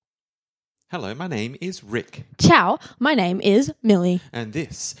Hello, my name is Rick, Ciao, my name is Millie. and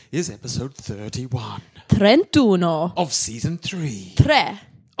this is episode 31 31. of season 3 Tre.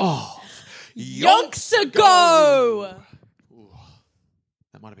 of Yonks ago!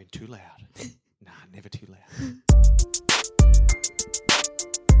 That might have been too loud. Nah, never too loud.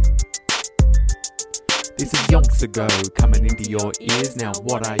 This is Yonks ago, coming into your ears. Now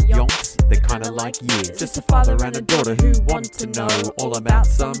what are yonks? They're kinda like years. Just a father and a daughter who want to know all about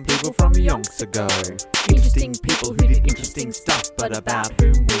some people from yonks ago. Interesting people who did interesting stuff, but about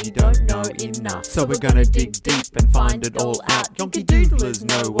whom we don't know enough. So we're gonna dig deep and find it all out. Yonky doodlers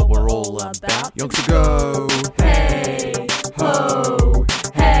know what we're all about. Yonks ago, hey ho,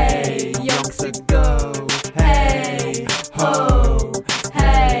 hey, yonks ago, hey ho,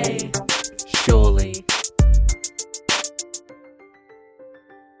 hey, surely.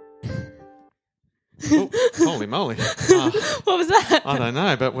 Oh, holy moly. What was that? I don't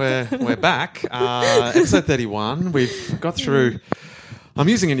know, but we're back. Episode 31. We've got through... I'm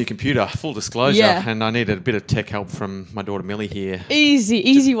using a new computer, full disclosure, Yeah. and I needed a bit of tech help from my daughter Millie here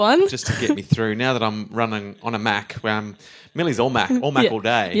Easy one. just to get me through. Now that I'm running on a Mac, Millie's all Mac all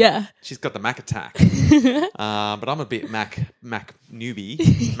day. Yeah. She's got the Mac attack. But I'm a bit Mac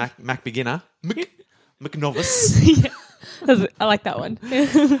newbie, Mac beginner, Mac novice. Yeah. I like that one.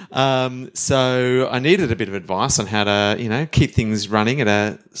 So I needed a bit of advice on how to, keep things running at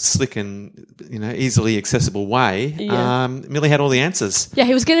a slick and, easily accessible way. Yeah. Millie had all the answers. Yeah,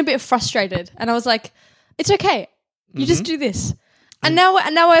 he was getting a bit frustrated, and I was like, "It's okay. You just do this." And now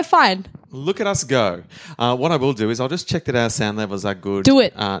we're fine. Look at us go. What I will do is I'll just check that our sound levels are good. Do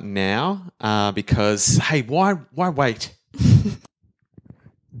it. Now because, hey, why wait?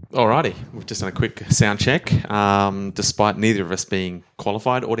 Alrighty, we've just done a quick sound check. Despite neither of us being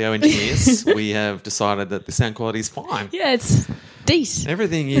qualified audio engineers, we have decided that the sound quality is fine. Yeah, it's decent.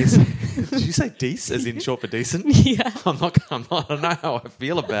 Everything is. Did you say "dece" as in short for decent? Yeah. I don't know how I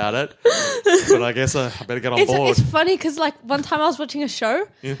feel about it, but I guess I better get on board. It's funny because like one time I was watching a show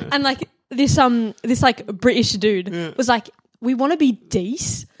and like this like British dude was like, "We want to be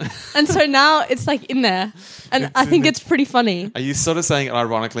decent," and so now it's like in there, and I think it's pretty funny. Are you sort of saying it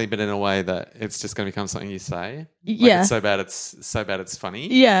ironically, but in a way that it's just going to become something you say? Like Yeah. It's so bad it's funny.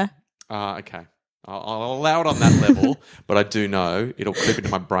 Yeah. Okay. I'll allow it on that level, but I do know it'll clip into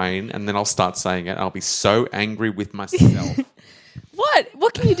my brain, and then I'll start saying it. I'll be so angry with myself.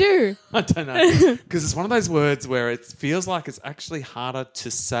 What can you do? I don't know, because it's one of those words where it feels like it's actually harder to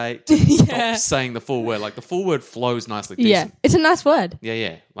say to stop saying the full word. Like the full word flows nicely. Yeah, Decent. it's a nice word.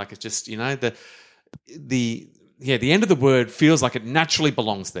 Yeah. Like it's just the end of the word feels like it naturally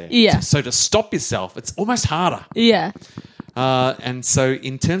belongs there. Yeah. So to stop yourself, it's almost harder. Yeah. And so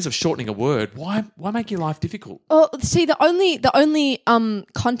in terms of shortening a word, why make your life difficult? Well, see, the only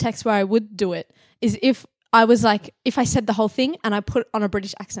context where I would do it is if I was like, if I said the whole thing and I put on a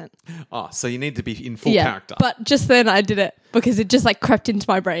British accent. Oh, so you need to be in full character. But just then I did it because it just like crept into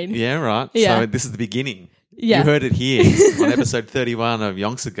my brain. Yeah, right. Yeah. So this is the beginning. Yeah. You heard it here on episode 31 of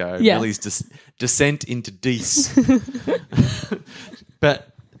Yonks Ago. Yeah. Millie's descent into Deece.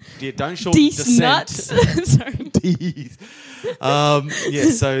 But don't shorten Deece descent. nuts. Sorry. Deece.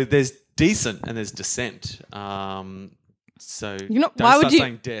 So there's decent and there's descent. So don't start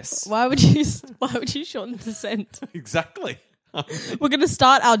saying des. Why would you shorten descent? Exactly. We're gonna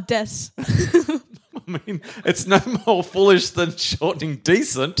start our des. I mean, it's no more foolish than shortening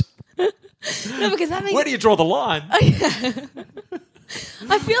decent. No, because that makes. Where do you draw the line? I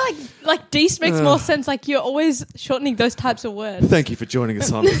feel like dece makes more sense. Like you're always shortening those types of words. Thank you for joining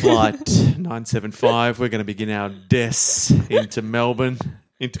us on flight 975. We're going to begin our des into Melbourne.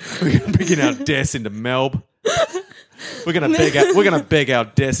 We're going to begin our des into Melb. We're going to beg our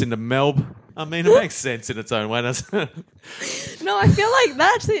des into Melb. I mean, it makes sense in its own way, doesn't it? No, I feel like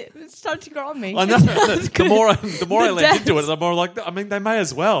that actually started to grow on me. I know. The more I lean into it, the more like, they may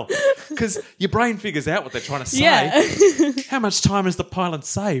as well. Because your brain figures out what they're trying to say. Yeah. How much time has the pilot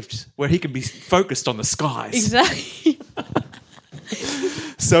saved where he can be focused on the skies? Exactly.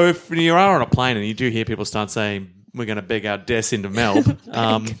 So if you are on a plane and you do hear people start saying, "We're going to beg our des into Melb,"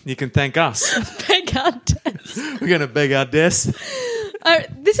 you can thank us. Beg our des. We're going to beg our des.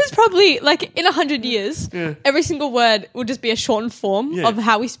 This is probably like in 100 years, every single word will just be a shortened form of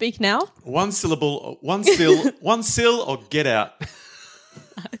how we speak now. One syllable, one sill, or get out.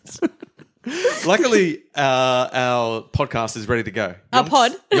 Luckily, our podcast is ready to go. Our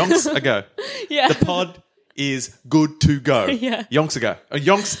pod? Yonks a go. Yeah. The pod is good to go. Yeah. Yonks a go.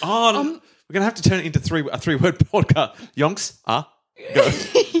 Yonks. We're going to have to turn it into a three-word podcast. Yonks a go.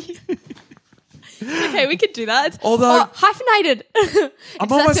 Okay, we could do that. Although- hyphenated. Does I'm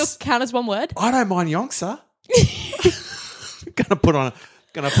that almost. still count as one word? I don't mind Yonksa. Gonna put on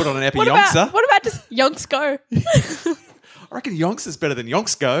an epi What Yonksa. about just Yonks go? I reckon Yonksa's better than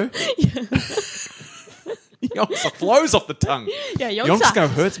Yonksko. Yonksa flows off the tongue. Yeah, Yonksa. Yonksko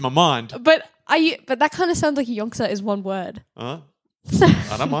hurts my mind. But that kind of sounds like a Yonksa is one word. So,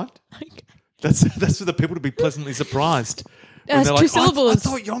 I don't mind. That's for the people to be pleasantly surprised. When It's they're two like, syllables. I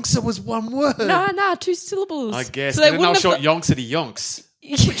thought Yonksa was one word. No, 2 syllables. I guess. So So they then they'll wouldn't short have Yonks to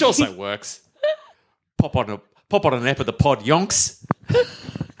Yonks, which also works. Pop on an ep of the pod Yonks.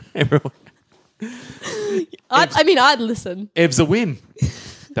 Everyone. I'd listen. Ev's a win.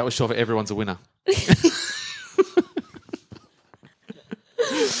 That was short for everyone's a winner.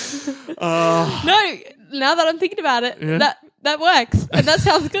 No, now that I'm thinking about it, that works. And that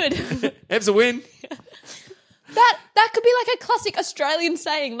sounds good. Ev's a win. That could be like a classic Australian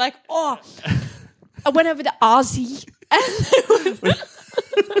saying, like, I went over to Aussie. I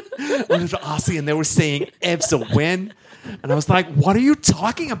went to RC and they were saying Ev's a win. And I was like, what are you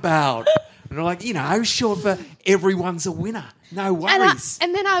talking about? And they're like, short for everyone's a winner. No worries.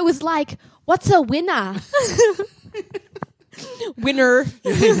 And then I was like, what's a winner? Winner.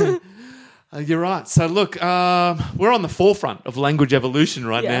 You're right. So look, we're on the forefront of language evolution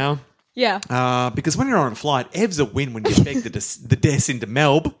right now. Yeah. Because when you're on a flight, Ev's a win when you peg the des into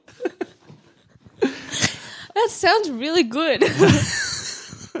Melb. That sounds really good.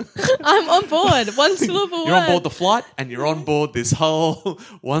 I'm on board. One syllable You're word. on board the flight and you're on board this whole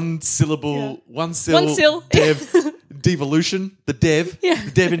one syll devolution. The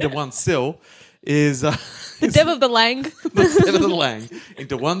dev into one syll is the dev of the lang. the dev of the lang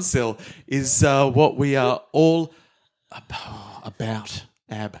into one syll is what we are all about.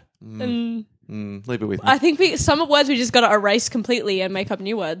 Leave it with me. I think some words we just got to erase completely and make up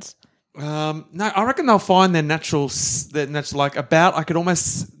new words. No, I reckon they'll find their natural like about. I could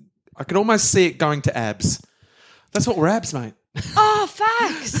almost see it going to abs. That's what we're abs, mate. Oh,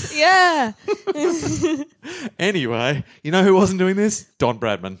 facts. Yeah. Anyway, you know who wasn't doing this? Don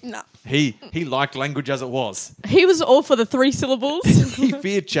Bradman. No. He liked language as it was. He was all for the 3 syllables. He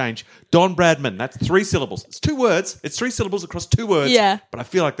feared change. Don Bradman. That's 3 syllables. It's 2 words. It's 3 syllables across 2 words. Yeah. But I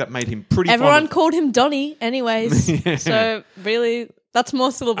feel like that made him pretty. Everyone called him Donny anyways. Yeah. So really, that's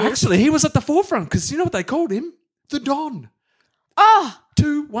more syllables. Actually, he was at the forefront because you know what they called him? The Don. Oh,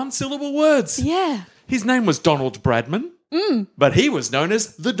 2 1-syllable words. yeah. His name was Donald Bradman, but he was known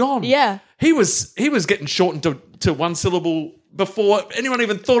as the Don. Yeah. He was getting shortened to 1 syllable before anyone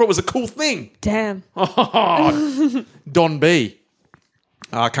even thought it was a cool thing. Damn. Oh, Don B.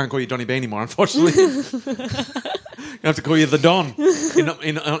 I can't call you Donny B anymore, unfortunately. I have to call you the Don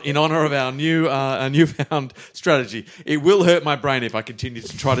in honor of our newfound strategy. It will hurt my brain if I continue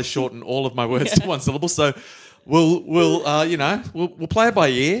to try to shorten all of my words to 1 syllable. So we'll play it by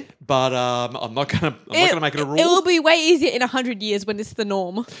ear, but I'm not gonna make it a rule. It will be way easier in 100 years when it's the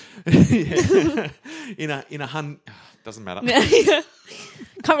norm. in a hun. Doesn't matter.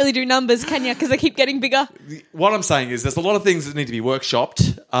 Can't really do numbers, can you? Because they keep getting bigger. What I'm saying is there's a lot of things that need to be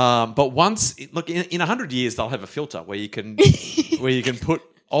workshopped. But once, look, in 100 years, they'll have a filter where you can put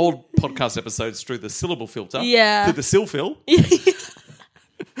old podcast episodes through the syllable filter. Yeah. Through the syll-fill.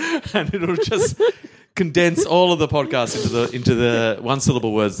 And it'll just condense all of the podcasts into the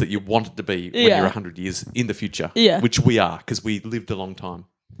 1-syllable words that you want it to be when you're 100 years in the future. Yeah. Which we are, because we lived a long time.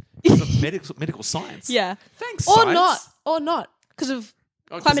 Because of medical science. Yeah. Thanks, Or science. not. Because of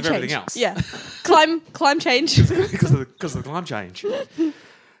of climate change. everything else. Yeah. Climb change. because of the climate change.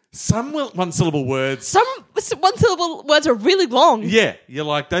 Some 1-syllable words. Some 1-syllable words are really long. Yeah, you're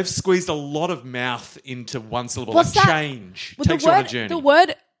like, they've squeezed a lot of mouth into 1 syllable. What's like that? change. Well, Takes you on a journey. The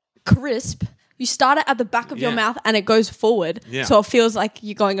word crisp, you start it at the back of your Yeah. mouth and it goes forward. Yeah. So it feels like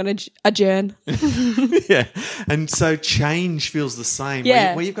you're going on a journey. Yeah, and so change feels the same.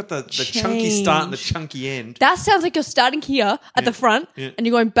 Yeah. Where you've got the chunky start and the chunky end. That sounds like you're starting here at the front and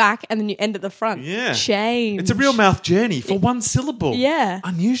you're going back and then you end at the front. Yeah. Change. It's a real mouth journey for 1 syllable. Yeah.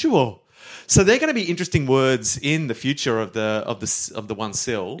 Unusual. So they're going to be interesting words in the future of the 1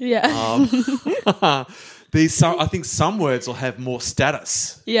 syll. Yeah. I think some words will have more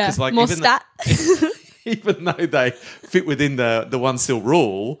status. Yeah. 'Cause, like, More even stat. even though they fit within the 1 syll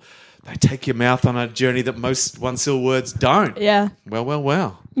rule, they take your mouth on a journey that most 1 syll words don't. Yeah.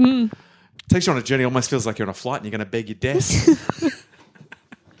 Well. Takes you on a journey, almost feels like you're on a flight and you're going to beg your desk.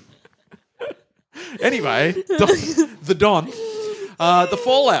 Anyway, the Don. The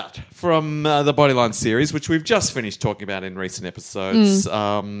fallout from the Bodyline series, which we've just finished talking about in recent episodes.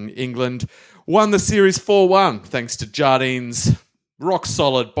 England won the series 4-1 thanks to Jardine's rock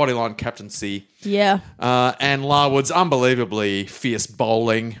solid bodyline captaincy. Yeah. And Larwood's unbelievably fierce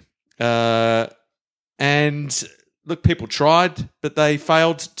bowling. And look, people tried, but they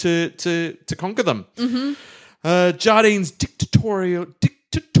failed to conquer them. Jardine's dictatorial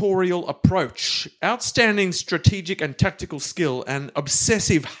approach, outstanding strategic and tactical skill, and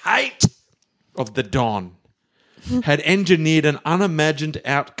obsessive hate of the Don had engineered an unimagined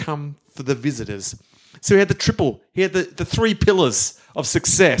outcome for the visitors. So he had the triple. He had the three pillars of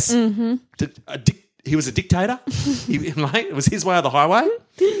success. He was a dictator. It was his way or the highway.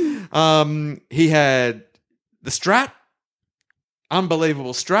 He had the strat,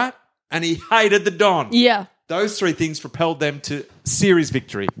 unbelievable strat, and he hated the Don. Yeah. Those three things propelled them to series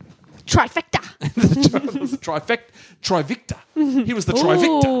victory. Trifecta. It was a trivecta. He was the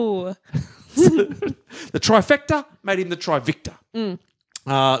trivecta. Ooh. The trifecta made him the trivictor.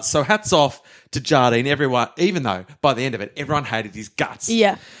 So hats off to Jardine. Everyone, even though by the end of it, everyone hated his guts.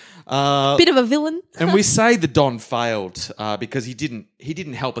 Yeah. Bit of a villain. And we say the Don failed because he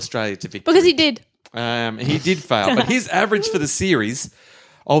didn't help Australia to victory. Because he did. He did fail, but his average for the series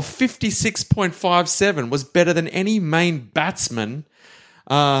of 56.57 was better than any main batsman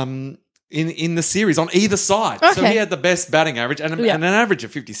in the series on either side. So Okay. he had the best batting average, and an average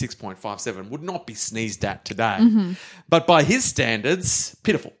of 56.57 would not be sneezed at today. But by his standards,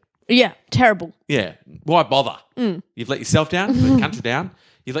 pitiful. Yeah. Terrible. Yeah, why bother? You've let yourself down, you've let the country down,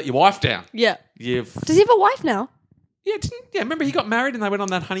 you've let your wife down. Yeah. You've Does he have a wife now? remember he got married and they went on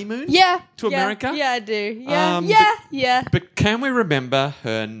that honeymoon? Yeah. To America? Yeah, I do. Yeah. But- yeah. But can we remember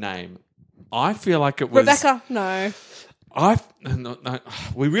her name? I feel like it was Rebecca? No. No,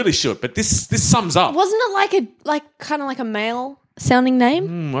 we really should, but this sums up. Wasn't it kind of like a male sounding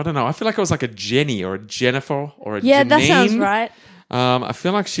name? I don't know. I feel like it was like a Jenny or a Jennifer or a Yeah, Janine. that sounds right. I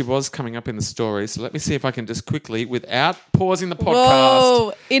feel like she was coming up in the story, so let me see if I can just quickly, without pausing the podcast,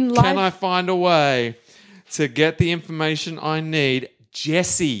 Whoa, in life. can I find a way to get the information I need?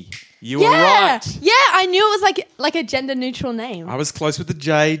 Jessie, you were right. Yeah, I knew it was like a gender neutral name. I was close with the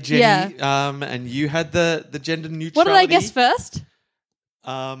J, Jenny, and you had the gender What neutrality. did I guess first?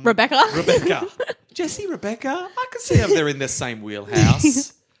 Rebecca. Rebecca. Jessie, Rebecca. I can see how they're in the same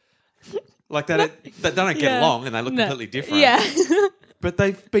wheelhouse. Like they don't get along and they look completely different. Yeah. But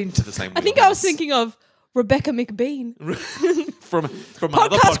they've been to the same wheelhouse. I think I was thinking of Rebecca McBean. from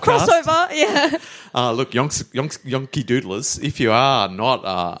another Podcast podcast. crossover. Yeah. Look, Yonky Doodlers, if you are not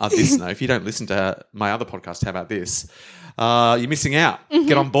a listener, if you don't listen to my other podcast, how about this? You're missing out.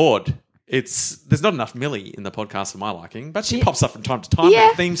 Get on board. There's not enough Millie in the podcast for my liking, but she pops up from time to time.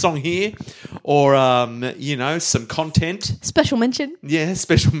 Yeah. A theme song here, or some content. Special mention. Yeah,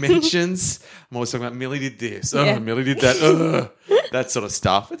 special mentions. I'm always talking about Millie did this. Oh, Yeah. Millie did that. That sort of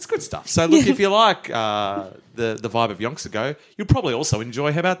stuff. It's good stuff. So look, if you like the vibe of Yonks Ago, you'll probably also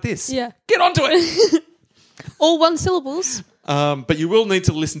enjoy. How about this? Yeah. Get onto it. All one syllables. But you will need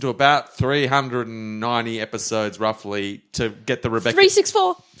to listen to about 390 episodes roughly to get the Rebecca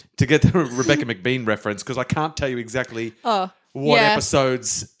 364. Rebecca McBean reference, because I can't tell you exactly what yeah.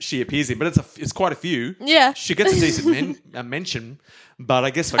 episodes she appears in, but it's quite a few. Yeah. She gets a decent mention, but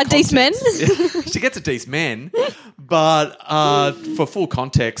I guess for A decent context- she gets a decent man, but for full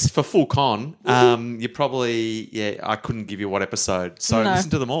context, for full con, you probably I couldn't give you what episode, so No.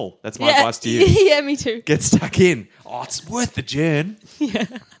 listen to them all. That's my advice to you. Yeah, me too. Get stuck in. Oh, it's worth the journey. Yeah.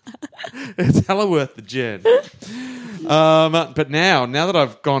 It's hella worth the journey. But now that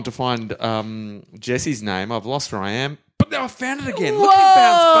I've gone to find Jessie's name, I've lost where I am. But now I found it again. Look, at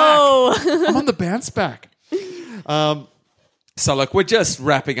bounce back. I'm on the bounce back. So look, we're just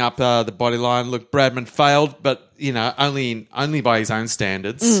wrapping up the body line. Look, Bradman failed, but only by his own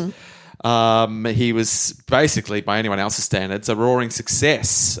standards. He was basically, by anyone else's standards, a roaring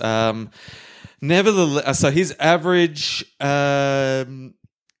success. Nevertheless, so his average,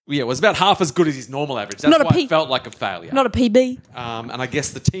 was about half as good as his normal average. That's Not a why P- it felt like a failure. Not a PB. And I guess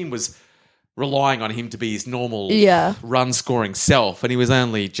the team was relying on him to be his normal run-scoring self, and he was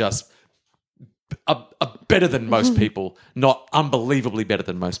only just a better than most people, not unbelievably better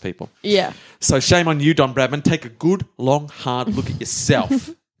than most people. Yeah. So shame on you, Don Bradman. Take a good, long, hard look at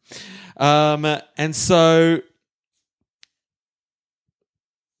yourself. And so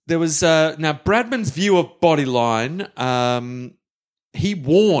there was now Bradman's view of Bodyline. He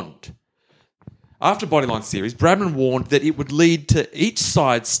warned after Bodyline series, Bradman warned that it would lead to each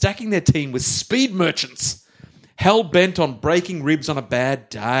side stacking their team with speed merchants, hell bent on breaking ribs on a bad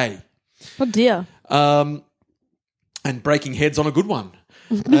day. Oh dear. And breaking heads on a good one.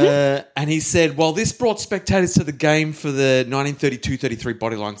 And he said, while this brought spectators to the game for the 1932-33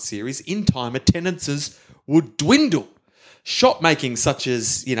 Bodyline series, in time attendances would dwindle shot making, such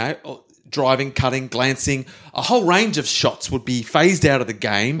as, driving, cutting, glancing, a whole range of shots would be phased out of the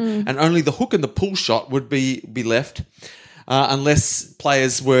game, and only the hook and the pull shot would be left, unless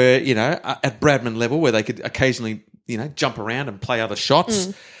players were, at Bradman level where they could occasionally, jump around and play other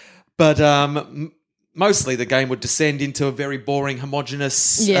shots. But mostly the game would descend into a very boring,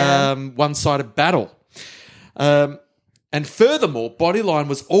 homogenous, one-sided battle. And furthermore, Bodyline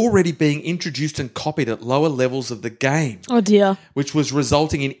was already being introduced and copied at lower levels of the game. Oh, dear. Which was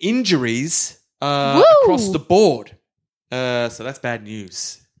resulting in injuries across the board. So that's bad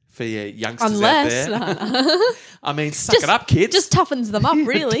news for your youngsters out there. I mean, suck it up, kids. Just toughens them up,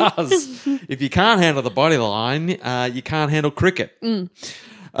 really. It does. If you can't handle the Bodyline, you can't handle cricket.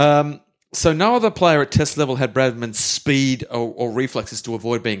 So no other player at test level had Bradman's speed or reflexes to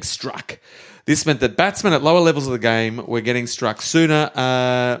avoid being struck. This meant that batsmen at lower levels of the game were getting struck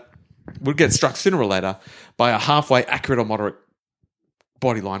sooner, would get struck sooner or later by a halfway accurate or moderate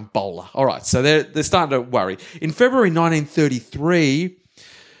Bodyline bowler. All right, so they're starting to worry. In February 1933,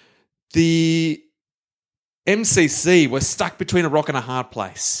 the MCC were stuck between a rock and a hard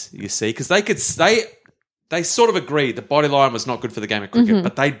place, you see, because they sort of agreed the Bodyline was not good for the game of cricket,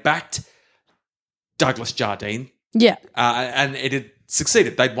 but they backed Douglas Jardine. Yeah. And it had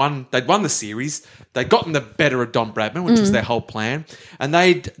succeeded. They'd won the series. They'd gotten the better of Don Bradman, which was their whole plan, and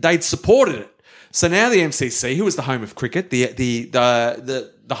they'd supported it. So now the MCC, who was the home of cricket, the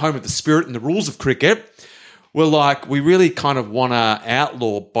home of the spirit and the rules of cricket, were like, we really kind of want to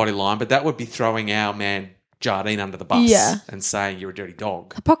outlaw Bodyline, but that would be throwing our man Jardine under the bus and saying you're a dirty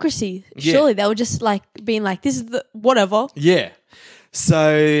dog. Hypocrisy. Surely they were just being like, this is the whatever. Yeah.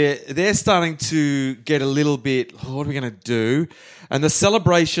 So they're starting to get a little bit, what are we going to do? And the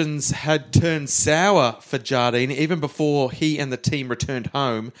celebrations had turned sour for Jardine even before he and the team returned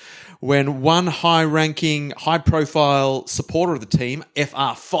home, when one high-ranking, high-profile supporter of the team,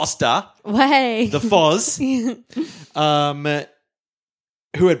 F.R. Foster, the Foz,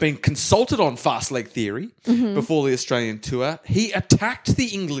 who had been consulted on fast leg theory before the Australian tour, he attacked the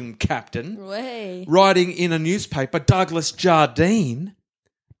England captain, writing in a newspaper, Douglas Jardine,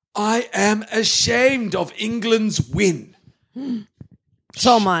 I am ashamed of England's win.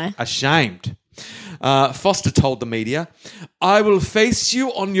 So am I. Ashamed. Foster told the media, I will face you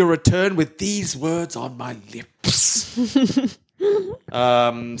on your return with these words on my lips.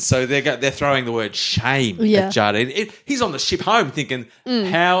 So they're throwing the word shame at Jardine. He's on the ship home thinking,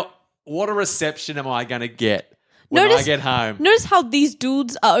 what a reception am I going to get when I get home? Notice how these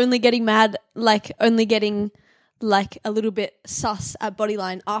dudes are only getting mad, only getting a little bit sus at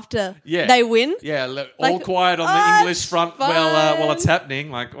Bodyline after they win. Yeah, all quiet on the English front while it's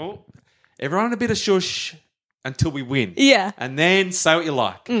happening. Everyone a bit of shush until we win. Yeah. And then say what you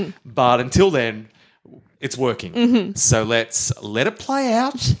like. But until then, it's working. So let's let it play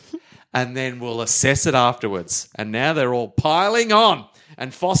out and then we'll assess it afterwards. And now they're all piling on.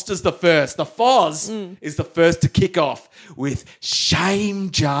 And Foster's the first. The Foz is the first to kick off with shame,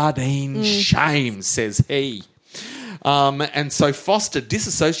 Jardine, shame, says he. And so Foster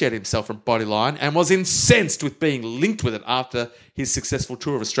disassociated himself from Bodyline and was incensed with being linked with it after his successful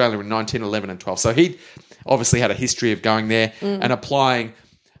tour of Australia in 1911 and 12. So he obviously had a history of going there and applying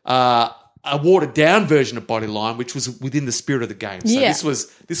a watered-down version of Bodyline, which was within the spirit of the game. So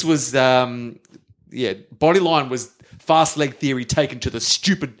this was Bodyline was fast leg theory taken to the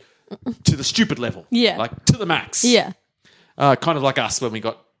stupid level. Yeah. To the max. Yeah. Kind of like us when we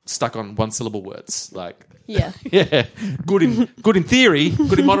got stuck on one-syllable words. Yeah. Yeah. Good in theory,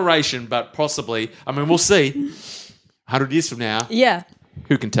 good in moderation, but possibly, we'll see 100 years from now. Yeah.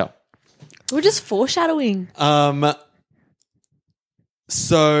 Who can tell? We're just foreshadowing. So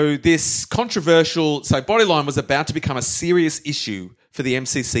Bodyline was about to become a serious issue for the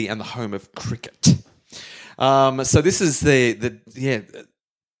MCC and the home of cricket. So this is so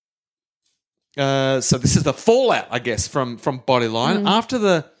this is the fallout, I guess, from Bodyline. After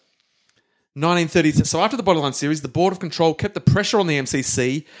the 1930s, so after the Bodyline series, the Board of Control kept the pressure on the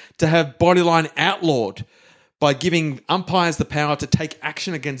MCC to have Bodyline outlawed by giving umpires the power to take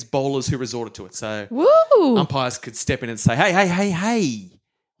action against bowlers who resorted to it. So umpires could step in and say, hey,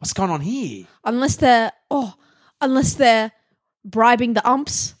 what's going on here? Unless they're bribing the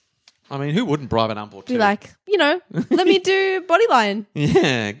umps. Who wouldn't bribe an ump or two? Be like, let me do Bodyline.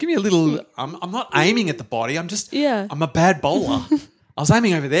 Yeah, give me a little. I'm not aiming at the body. I'm a bad bowler. I was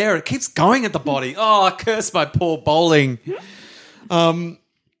aiming over there. It keeps going at the body. Oh, curse my poor bowling.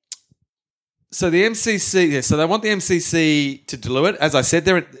 So the MCC, so they want the MCC to dilute it. As I said,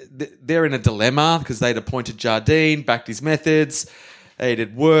 they're in a dilemma because they'd appointed Jardine, backed his methods. It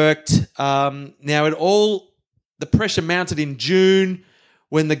had worked. Now the pressure mounted in June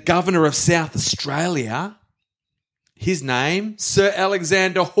when the governor of South Australia, his name, Sir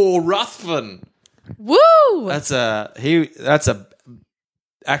Alexander Hore Ruthven. Woo! That's a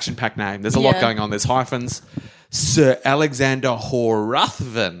action-packed name. There's a lot going on. There's hyphens. Sir Alexander Hore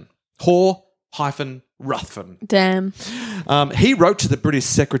Ruthven. Hore-Ruthven. Damn. He wrote to the British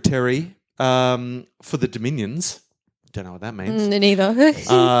Secretary for the Dominions. Don't know what that means.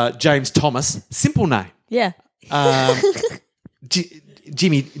 Neither. James Thomas. Simple name. Yeah.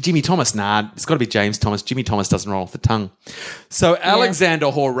 Jimmy Thomas. Nah, it's got to be James Thomas. Jimmy Thomas doesn't roll off the tongue. So Alexander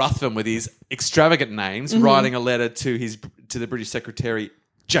Hore Ruthven, with his extravagant names, writing a letter to the British Secretary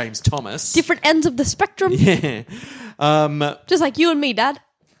James Thomas. Different ends of the spectrum. Yeah. Just like you and me, Dad.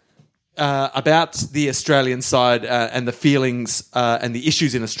 About the Australian side and the feelings and the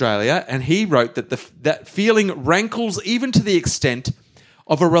issues in Australia, and he wrote that that feeling rankles even to the extent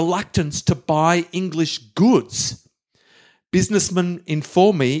of a reluctance to buy English goods. Businessmen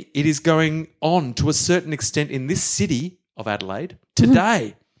inform me it is going on to a certain extent in this city of Adelaide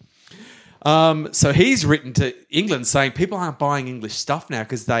today. So he's written to England saying people aren't buying English stuff now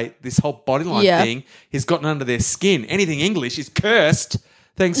because this whole bodyline thing has gotten under their skin. Anything English is cursed.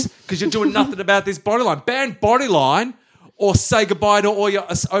 Thanks, because you're doing nothing about this bodyline. Ban bodyline or say goodbye to all your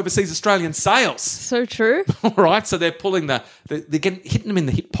overseas Australian sales. So true. All right, so they're pulling they're hitting them in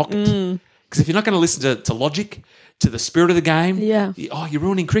the hip pocket. Because if you're not going to listen to logic, to the spirit of the game, you're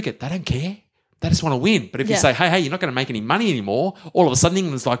ruining cricket. They don't care. They just want to win. But if you say, hey, you're not going to make any money anymore, all of a sudden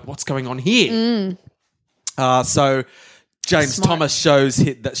England's like, what's going on here? So James Thomas shows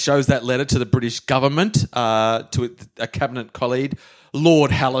that letter to the British government, to a cabinet colleague,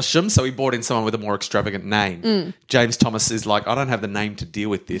 Lord Hailsham. So he brought in someone with a more extravagant name. James Thomas is like, I don't have the name to deal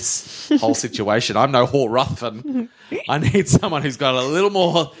with this whole situation. I'm no Hore Ruthven. I need someone who's got a little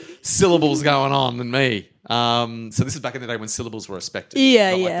more syllables going on than me. So this is back in the day when syllables were respected.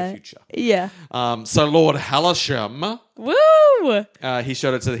 Not like the future. Yeah. So Lord Hailsham, Woo! he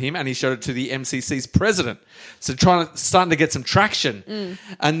showed it to him, and he showed it to the MCC's president. So starting to get some traction.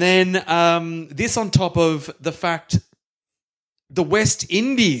 And then this on top of the fact the West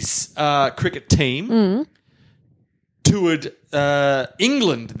Indies cricket team toured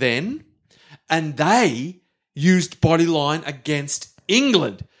England then, and they used bodyline against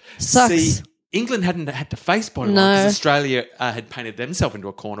England. Sucks. See, England hadn't had to face bodyline because Australia had painted themselves into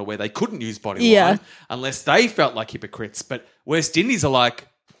a corner where they couldn't use bodyline unless they felt like hypocrites. But West Indies are like,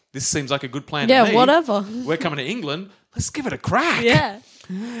 this seems like a good plan to me. Yeah, whatever. We're coming to England. Let's give it a crack. Yeah.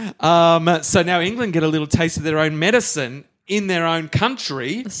 So now England get a little taste of their own medicine in their own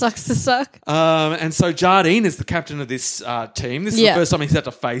country. Sucks to suck. And so Jardine is the captain of this team. This is the first time he's had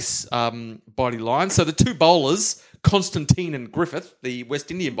to face bodyline. So the two bowlers, Constantine and Griffith, the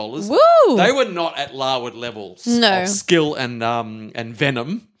West Indian bowlers, they were not at Larwood levels of skill and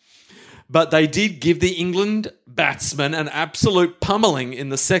venom. But they did give the England batsmen an absolute pummeling in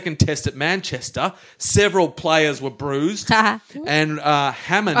the second test at Manchester. Several players were bruised. And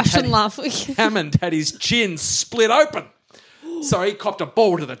Hammond had his chin split open. So he copped a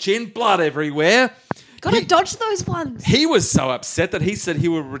ball to the chin, blood everywhere. Gotta dodge those ones. He was so upset that he said he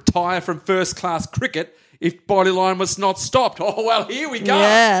would retire from first-class cricket if bodyline was not stopped. Oh, well, here we go.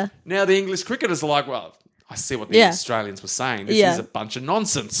 Yeah. Now the English cricketers are like, well, I see what the Australians were saying. This is a bunch of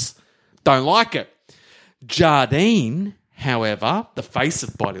nonsense. Don't like it. Jardine, however, the face of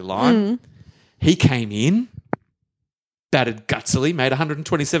bodyline, he came in, batted gutsily, made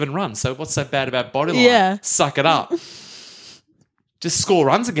 127 runs. So what's so bad about bodyline? Yeah. Suck it up. Just score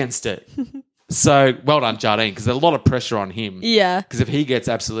runs against it. So well done, Jardine, because there's a lot of pressure on him. Yeah. Because if he gets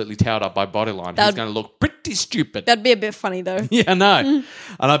absolutely towed up by bodyline, he's going to look pretty stupid. That'd be a bit funny, though. Yeah, I know.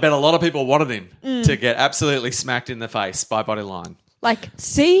 And I bet a lot of people wanted him to get absolutely smacked in the face by bodyline. Like,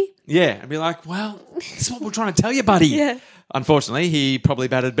 see? Yeah, and be like, well, this is what we're trying to tell you, buddy. Yeah. Unfortunately, he probably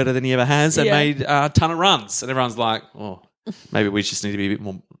batted better than he ever has and made a ton of runs. And everyone's like, oh, maybe we just need to be a bit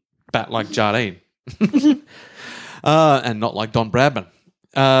more bat like Jardine. And not like Don Bradman.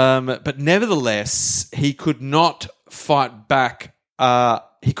 But nevertheless, he could not fight back.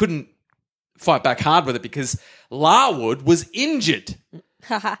 He couldn't fight back hard with it because Larwood was injured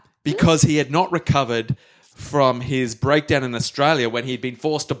because he had not recovered from his breakdown in Australia when he'd been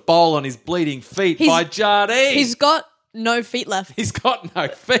forced to bowl on his bleeding feet by Jardine. He's got no feet left. He's got no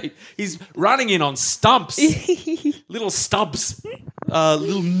feet. He's running in on stumps. Little stubs.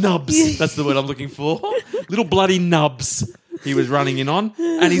 Little nubs. That's the word I'm looking for. Little bloody nubs he was running in on.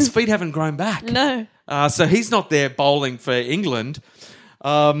 And his feet haven't grown back. No. So he's not there bowling for England.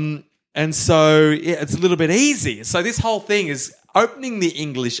 And so it's a little bit easy. So this whole thing is opening the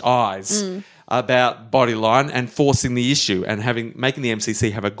English eyes about Bodyline and forcing the issue and making the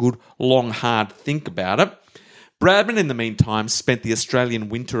MCC have a good, long, hard think about it. Bradman, in the meantime, spent the Australian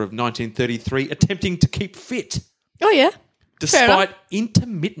winter of 1933 attempting to keep fit, Oh, yeah. despite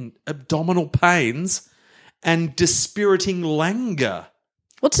intermittent abdominal pains and dispiriting languor.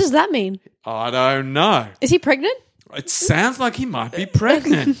 What does that mean? I don't know. Is he pregnant? It sounds like he might be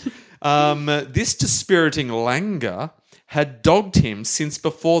pregnant. This dispiriting languor had dogged him since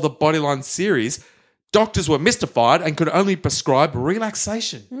before the Bodyline series. Doctors were mystified and could only prescribe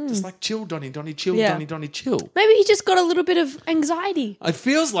relaxation. Just like chill, Donny, chill, Yeah. Donny, chill. Maybe he just got a little bit of anxiety. It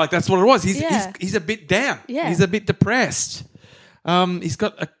feels like that's what it was. Yeah. He's a bit down. Yeah. He's a bit depressed. He's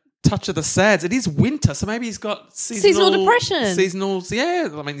got a touch of the sads. It is winter, so maybe he's got Seasonal depression. Seasonals, yeah.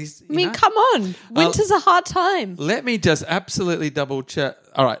 I mean, Come on. Winter's a hard time. let me just absolutely double check.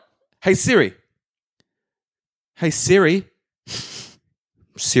 All right. Hey, Siri. Hey, Siri.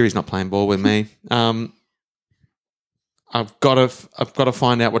 Siri's not playing ball with me. I've got to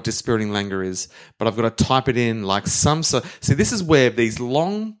find out what dispiriting languor is, but I've got to type it in like some sort. See, this is where these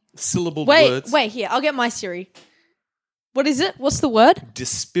long syllabled words. Wait, here. I'll get my Siri. What is it? What's the word?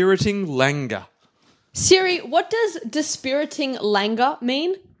 Dispiriting languor. Siri, what does dispiriting languor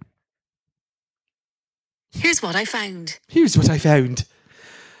mean? Here's what I found. Here's what I found.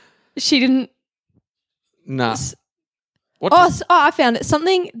 She didn't. Nah. What Oh, does- I found it.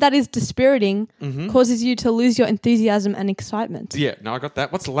 Something that is dispiriting causes you to lose your enthusiasm and excitement. yeah, no, I got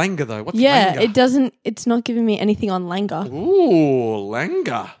that. What's languor though? What's Yeah, languor? it doesn't. It's not giving me anything on languor. Ooh,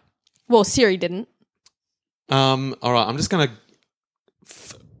 languor. Well, Siri didn't. All right, I'm just going to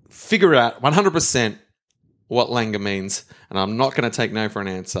figure out 100% what languor means, and I'm not going to take no for an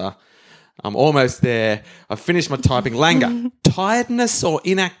answer. I'm almost there. I've finished my typing. Languor, tiredness or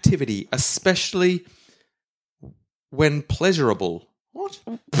inactivity, especially when pleasurable. What?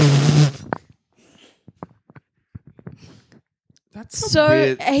 That's So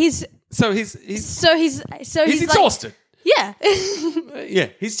weird. he's He's like, exhausted. yeah. Yeah,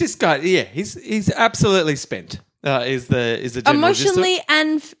 he's just got. Yeah, he's absolutely spent. Is the general gist of it. Emotionally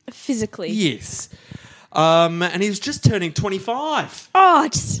and physically. Yes. And he was just turning 25 Oh,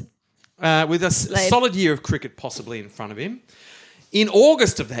 just with a solid year of cricket possibly in front of him. In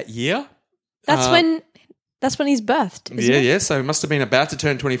August of that year. that's when he's birthed. Isn't it? Yeah. So he must have been about to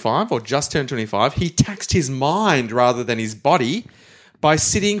turn 25 or just turned 25. He taxed his mind rather than his body by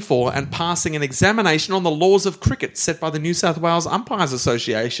sitting for and passing an examination on the laws of cricket set by the New South Wales Umpires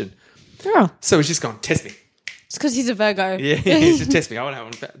Association. Oh, So he's just gone, test me. it's because he's a Virgo. Yeah, he's just test me. I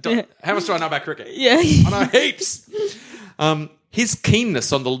want to know how much do I know about cricket? Yeah. I know heaps. His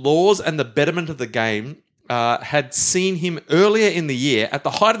keenness on the laws and the betterment of the game had seen him earlier in the year at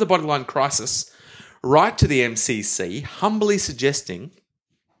the height of the Bodyline crisis write to the MCC, humbly suggesting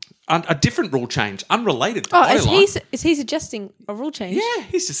a different rule change, unrelated to Bodyline. Is he suggesting a rule change? Yeah,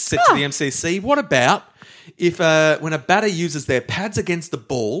 he's just said to the MCC, what about if when a batter uses their pads against the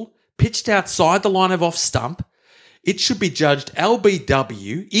ball, pitched outside the line of off stump, it should be judged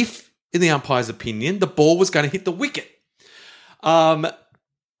LBW if, in the umpire's opinion, the ball was going to hit the wicket.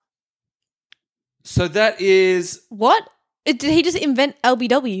 So that is... What? Did he just invent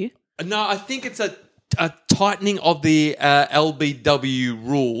LBW? No, I think it's a tightening of the LBW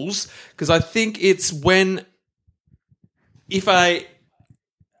rules, because I think it's when... If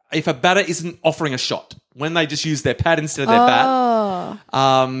a batter isn't offering a shot, when they just use their pad instead of their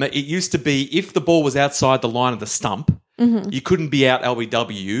bat, it used to be if the ball was outside the line of the stump, you couldn't be out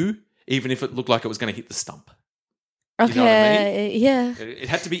LBW even if it looked like it was going to hit the stump. Okay, You know what I mean? yeah. It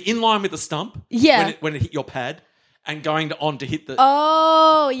had to be in line with the stump Yeah. when it hit your pad and going on to hit the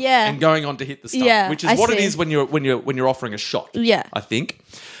Oh, yeah. and going on to hit the stump, Yeah, which is I what it see. is when you're offering a shot. Yeah. I think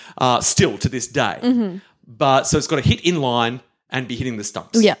still to this day. But so it's got to hit in line and be hitting the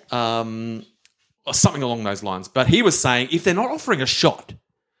stumps. Yeah. Or something along those lines. But he was saying if they're not offering a shot,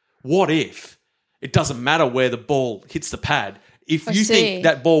 what if it doesn't matter where the ball hits the pad? If I you see. think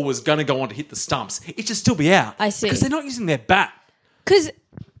that ball was going to go on to hit the stumps, it should still be out. I see. Because they're not using their bat. Because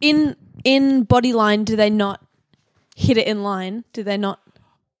in Bodyline, do they not hit it in line? Do they not?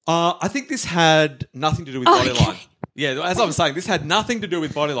 I think this had nothing to do with Bodyline. Yeah, as I was saying, this had nothing to do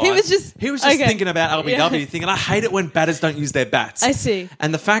with Bodyline. He was just okay. thinking about LBW, Yeah. thinking, I hate it when batters don't use their bats. I see.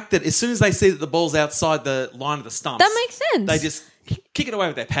 And the fact that as soon as they see that the ball's outside the line of the stumps, That makes sense. They just kick it away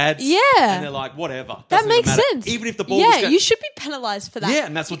with their pads. Yeah. And they're like, whatever. That doesn't even makes matter. sense. Even if the ball yeah, was going... you should be penalised for that. Yeah,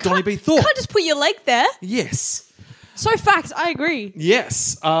 and that's what You Donny can't- B thought. You can't just put your leg there. Yes. So facts, I agree.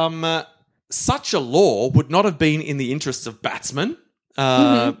 Yes. Such a law would not have been in the interests of batsmen,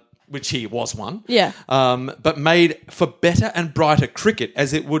 which he was one. Yeah. But made for better and brighter cricket,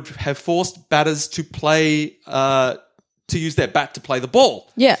 as it would have forced batters to play to use their bat to play the ball.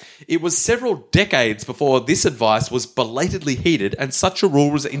 Yeah. It was several decades before this advice was belatedly heeded and such a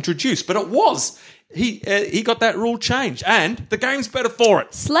rule was introduced. But it was. He got that rule changed, and the game's better for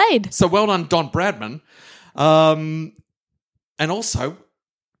it. Slade. So well done, Don Bradman. And also,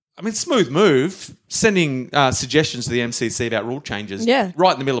 I mean, smooth move, sending suggestions to the MCC about rule changes. Yeah.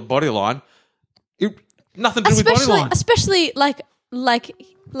 Right in the middle of Bodyline. Nothing to do with Bodyline. Especially like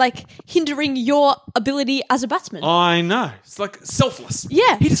hindering your ability as a batsman. I know. It's like selfless.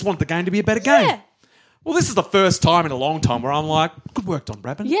 Yeah. He just wanted the game to be a better game. Yeah. Well, this is the first time in a long time where I'm like, good work, Don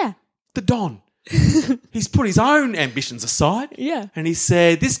Bradman. Yeah. The Don. He's put his own ambitions aside. Yeah. And he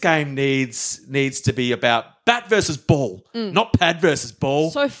said this game needs to be about bat versus ball, not pad versus ball.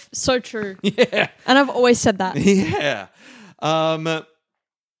 So true. Yeah. And I've always said that. Yeah.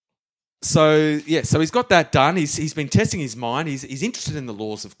 So he's got that done. He's been testing his mind. He's interested in the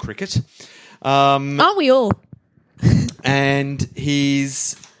laws of cricket. Aren't we all? And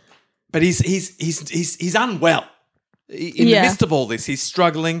he's unwell. In the midst of all this, he's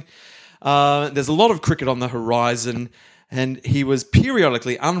struggling. There's a lot of cricket on the horizon, and he was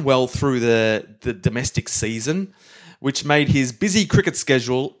periodically unwell through the domestic season, which made his busy cricket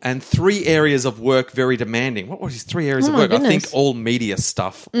schedule and 3 areas of work very demanding. What was his 3 areas of my work? goodness. I think all media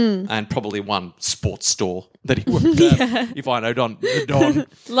stuff and probably one sports store that he worked at, if I know Don.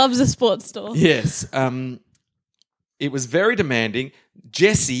 Loves a sports store. Yes. It was very demanding.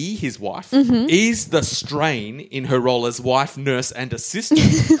 Jessie, his wife, eased the strain in her role as wife, nurse, and assistant.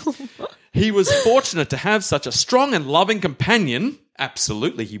 He was fortunate to have such a strong and loving companion.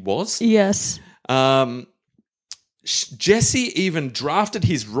 Absolutely, he was. Yes. Jessie even drafted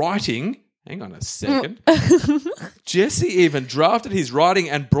his writing. Hang on a second. Jessie even drafted his writing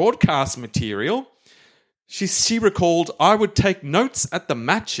and broadcast material. She recalled, I would take notes at the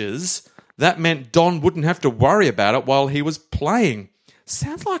matches. That meant Don wouldn't have to worry about it while he was playing.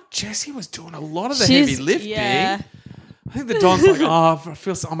 Sounds like Jessie was doing a lot of the heavy lifting. Yeah. I think the Don's like, I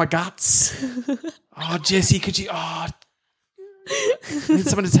feel so, my guts. Oh, Jessie, could you, I need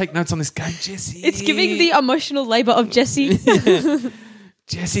someone to take notes on this game, Jessie. It's giving the emotional labour of Jessie.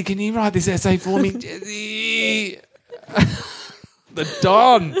 Jessie, can you write this essay for me, Jessie? The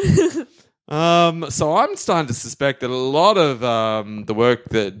Don. So I'm starting to suspect that a lot of the work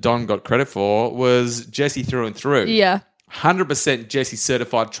that Don got credit for was Jessie through and through. Yeah. 100% Jessie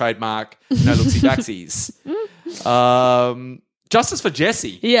certified trademark, no looksy backsies. Justice for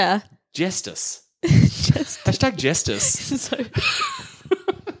Jessie. Yeah. Justice. Hashtag justice. So,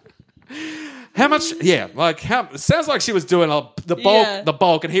 How much? Yeah, it sounds like she was doing the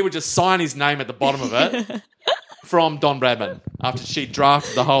bulk, and he would just sign his name at the bottom of it from Don Bradman after she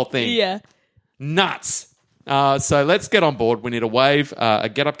drafted the whole thing. yeah. Nuts. So let's get on board. We need a wave, a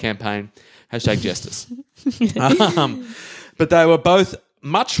get up campaign. Hashtag justice. But they were both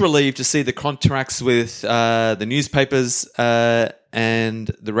much relieved to see the contracts with the newspapers and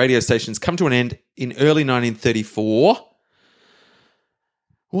the radio stations come to an end in early 1934.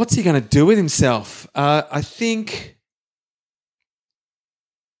 What's he going to do with himself? I think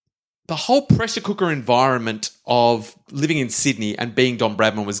the whole pressure cooker environment of living in Sydney and being Don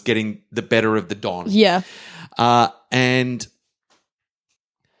Bradman was getting the better of the Don. Yeah. And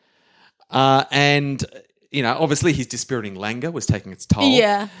obviously his dispiriting languor was taking its toll.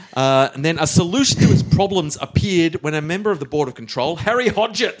 Yeah. And then a solution to his problems appeared when a member of the Board of Control, Harry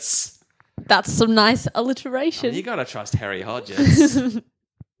Hodgetts. That's some nice alliteration. You got to trust Harry Hodgetts.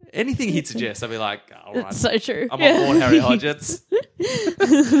 Anything he'd suggest, I'd be like, all right. So true. I'm on board, Harry Hodgetts.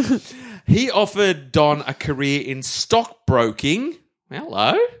 He offered Don a career in stockbroking.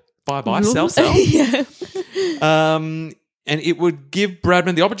 Hello. Buy, sell. Yeah. And it would give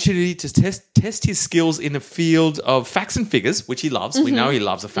Bradman the opportunity to test his skills in the field of facts and figures, which he loves. We know he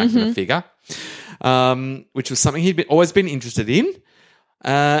loves a fact and a figure, which was something he'd always been interested in.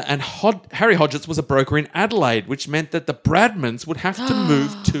 And Harry Hodgetts was a broker in Adelaide, which meant that the Bradmans would have to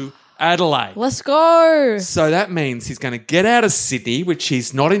move to Adelaide. Let's go. So that means he's going to get out of Sydney, which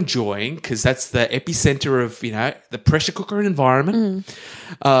he's not enjoying because that's the epicenter of, the pressure cooker environment.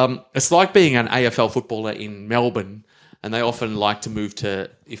 It's like being an AFL footballer in Melbourne, and they often like to move to,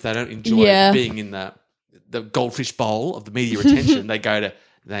 if they don't enjoy being in the goldfish bowl of the media attention, they go to,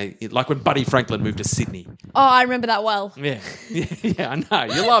 like when Buddy Franklin moved to Sydney. Oh, I remember that well. Yeah, I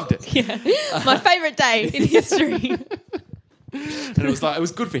know. You loved it. Yeah. My favourite day in history. And it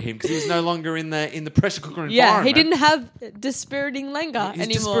was good for him because he was no longer in the pressure cooker environment. Yeah, he didn't have dispiriting languor His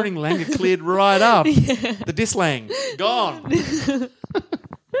anymore. dispiriting languor cleared right up. The dislang gone.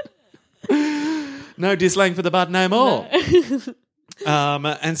 No dislang for the bud no more.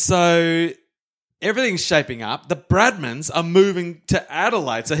 And so everything's shaping up. The Bradmans are moving to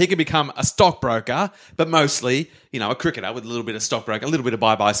Adelaide so he can become a stockbroker, but mostly, a cricketer with a little bit of stockbroker, a little bit of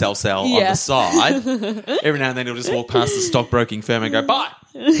buy, sell on the side. Every now and then he'll just walk past the stockbroking firm and go, buy.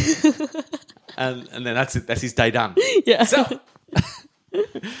 and then that's it. That's his day done. Yeah. Sell.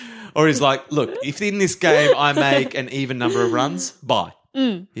 Or he's like, look, if in this game I make an even number of runs, buy.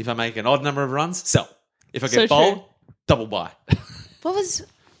 If I make an odd number of runs, sell. If I get bowled, true. double buy. What was...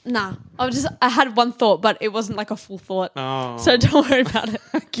 Nah. I had one thought, but it wasn't like a full thought. Oh. So don't worry about it.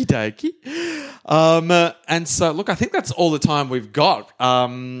 Okie dokie. And so, look, I think that's all the time we've got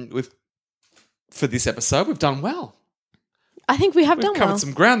for this episode. We've done well. I think we have We've done covered well.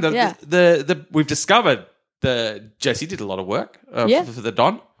 some ground. We've discovered Jesse did a lot of work for the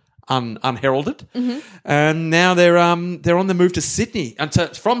Don, unheralded, and now they're on the move to Sydney,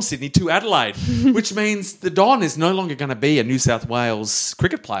 from Sydney to Adelaide, which means the Don is no longer going to be a New South Wales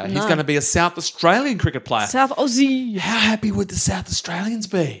cricket player. He's going to be a South Australian cricket player. South Aussie. How happy would the South Australians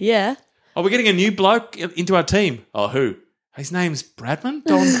be? Yeah. Oh, we're getting a new bloke into our team. Oh, who? His name's Bradman.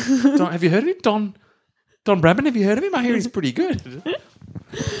 Don. Have you heard of him? Don Bradman. Have you heard of him? I hear he's pretty good.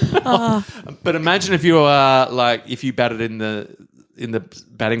 But imagine if you were if you batted in the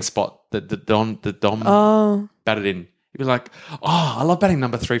batting spot that the Don batted in. You'd be like, oh, I love batting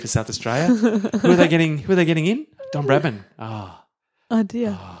number 3 for South Australia. Who are they getting in? Don Bradman. Oh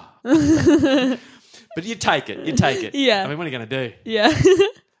dear. But you take it. Yeah. I mean, what are you going to do? Yeah.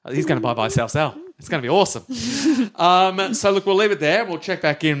 He's going to buy, sell. It's going to be awesome. So, look, we'll leave it there. We'll check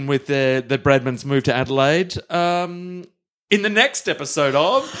back in with the Bradmans' move to Adelaide in the next episode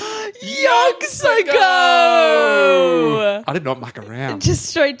of Yonks Ago. I did not muck around. Just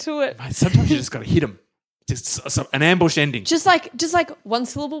straight to it. Mate, sometimes you just got to hit them. Just an ambush ending. Just like one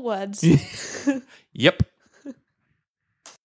syllable words. Yep.